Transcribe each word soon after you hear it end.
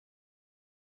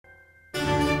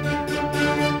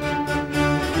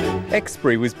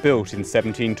Exbury was built in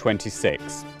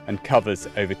 1726 and covers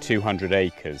over 200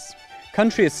 acres.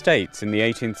 Country estates in the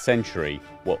 18th century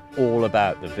were all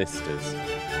about the vistas.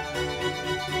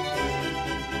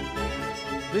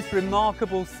 This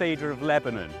remarkable cedar of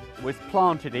Lebanon was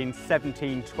planted in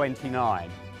 1729.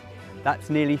 That's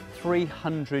nearly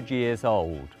 300 years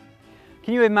old.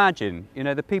 Can you imagine,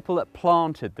 the people that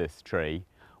planted this tree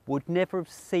would never have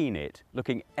seen it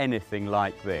looking anything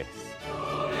like this.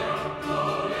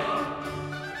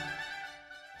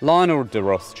 Lionel de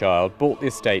Rothschild bought the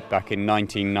estate back in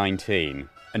 1919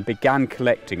 and began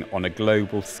collecting on a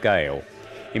global scale,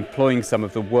 employing some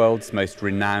of the world's most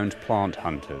renowned plant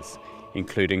hunters,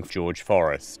 including George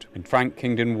Forrest and Frank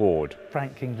Kingdon Ward.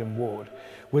 Frank Kingdon Ward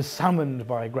was summoned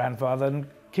by grandfather, and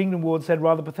Kingdon Ward said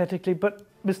rather pathetically, "But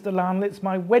Mr. Lionel, it's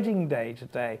my wedding day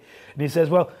today." And he says,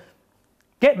 "Well,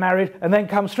 get married and then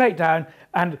come straight down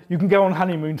and you can go on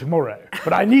honeymoon tomorrow,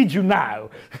 but I need you now."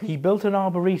 He built an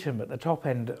arboretum at the top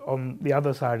end on the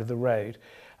other side of the road,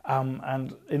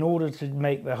 and in order to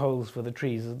make the holes for the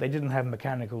trees, they didn't have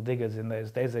mechanical diggers in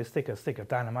those days. They stick a stick of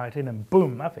dynamite in and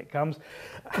boom, up it comes,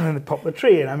 and then they pop the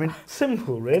tree in. I mean,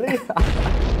 simple really.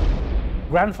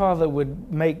 Grandfather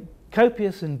would make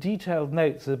copious and detailed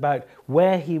notes about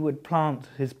where he would plant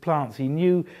his plants. He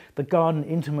knew the garden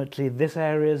intimately. This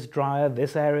area's drier,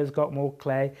 this area's got more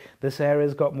clay, this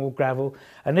area's got more gravel.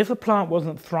 And if a plant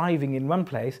wasn't thriving in one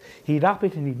place, he'd up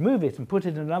it and he'd move it and put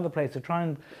it in another place to try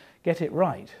and get it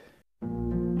right.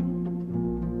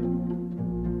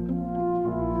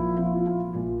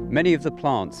 Many of the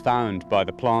plants found by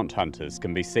the plant hunters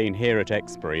can be seen here at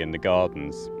Exbury in the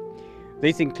gardens.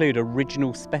 These include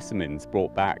original specimens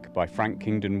brought back by Frank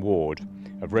Kingdon Ward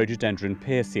of Rhododendron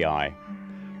pearcii,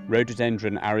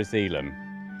 Rhododendron arizelum,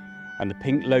 and the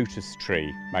pink lotus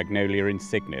tree, Magnolia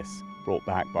insignis, brought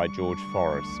back by George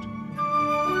Forrest.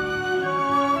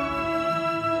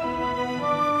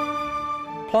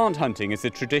 Plant hunting is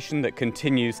a tradition that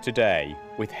continues today,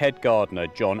 with head gardener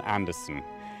John Anderson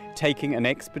taking an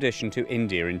expedition to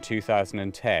India in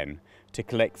 2010 to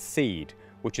collect seed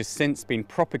which has since been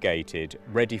propagated,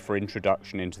 ready for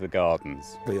introduction into the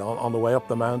gardens. On the way up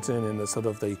the mountain in the sort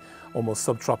of the almost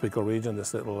subtropical region,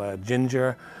 this little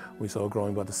ginger we saw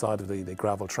growing by the side of the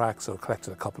gravel track, so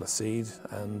collected a couple of seeds,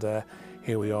 and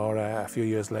here we are a few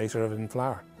years later in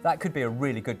flower. That could be a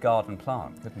really good garden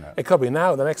plant, couldn't it? It could be.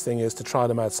 Now the next thing is to try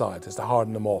them outside, is to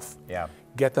harden them off. Yeah.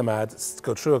 Get them out,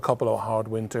 go through a couple of hard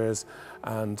winters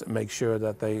and make sure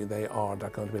that they're going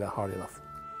to be that hard enough.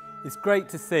 It's great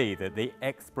to see that the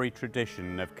Exbury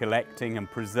tradition of collecting and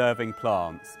preserving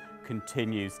plants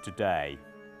continues today.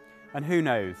 And who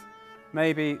knows,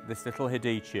 maybe this little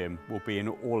hedychium will be in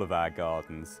all of our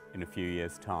gardens in a few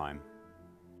years' time.